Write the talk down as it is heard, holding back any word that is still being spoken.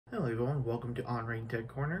Hello everyone, welcome to Onrain Tech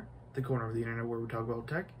Corner, the corner of the internet where we talk about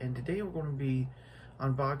tech, and today we're going to be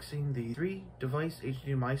unboxing the 3-device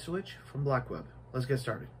HDMI switch from Blackweb. Let's get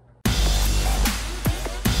started.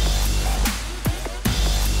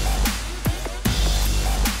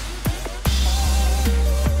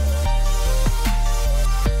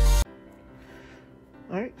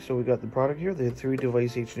 Alright, so we got the product here, the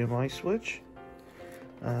 3-device HDMI switch.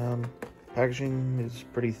 Packaging is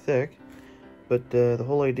pretty thick. But the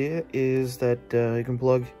whole idea is that you can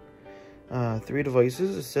plug 3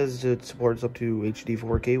 devices. It says it supports up to HD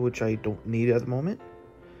 4K, which I don't need at the moment.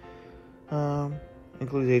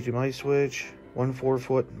 Includes HDMI switch, 1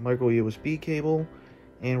 4-foot micro USB cable,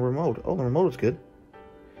 and remote. Oh, the remote is good.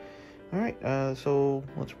 Alright, so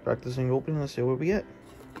let's crack this thing open and let's see what we get.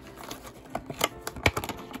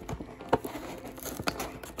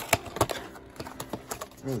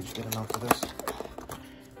 Really just get enough of this.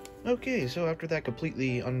 Okay, so after that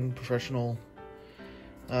completely unprofessional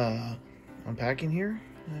unpacking here,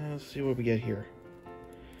 let's see what we get here.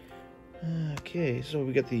 Okay, so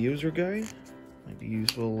we got the user guide. Might be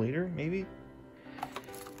useful later, maybe.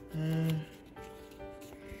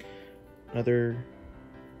 Another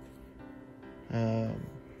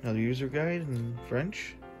user guide in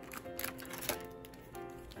French.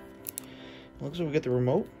 Looks like we get the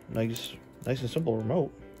remote. Nice and simple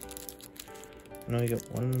remote. Now you got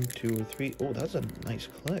 1, 2, or 3. Oh, that's a nice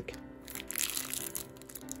click.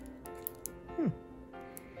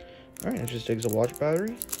 Alright, it just takes a watch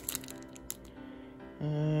battery.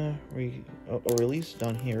 A release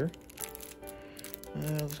down here.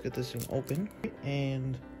 Let's get this thing open.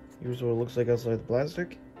 And here's what it looks like outside the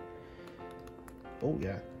plastic. Oh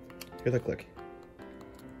yeah, hear that click.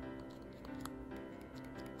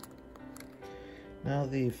 Now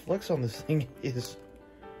the flex on this thing is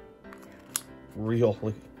real,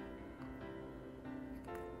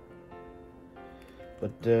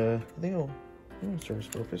 but I think it'll serve its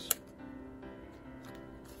purpose.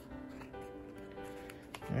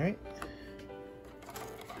 Alright,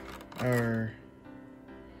 our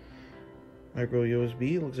micro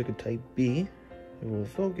USB looks like a type B. It will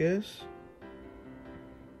focus.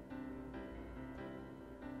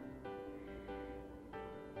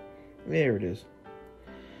 There it is.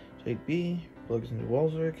 Type B, plugs into the wall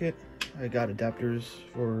socket. I got adapters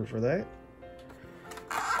for that.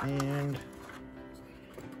 And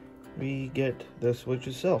we get the switch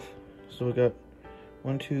itself. So we got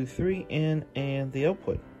 1, 2, 3 in and the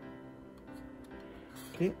output.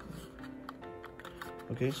 Okay,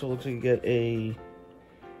 so it looks like you get a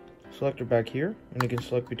selector back here, and you can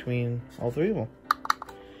select between all 3 of them.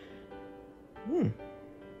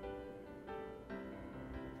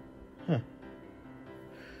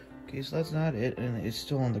 Okay, so that's not it, and it's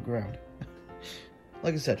still on the ground.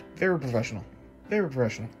 Like I said, very professional. Very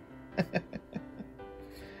professional.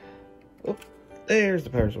 Oh, there's the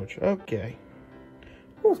power switch. Okay.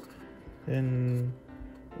 Whew. And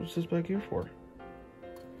what's this back here for?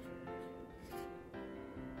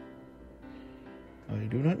 I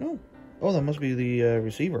do not know. Oh, that must be the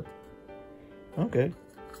receiver. Okay.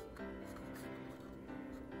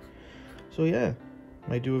 So yeah.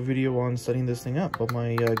 Might do a video on setting this thing up on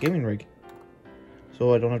my gaming rig,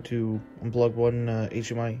 so I don't have to unplug one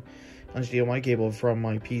HDMI cable from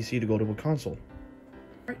my PC to go to a console.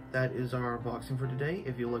 Alright, that is our unboxing for today.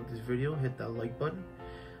 If you like this video, hit that like button.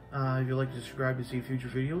 If you'd like to subscribe to see future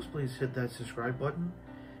videos, please hit that subscribe button.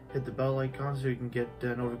 Hit the bell icon so you can get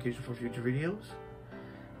notification for future videos.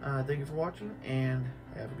 Thank you for watching, and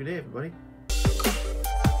have a good day, everybody.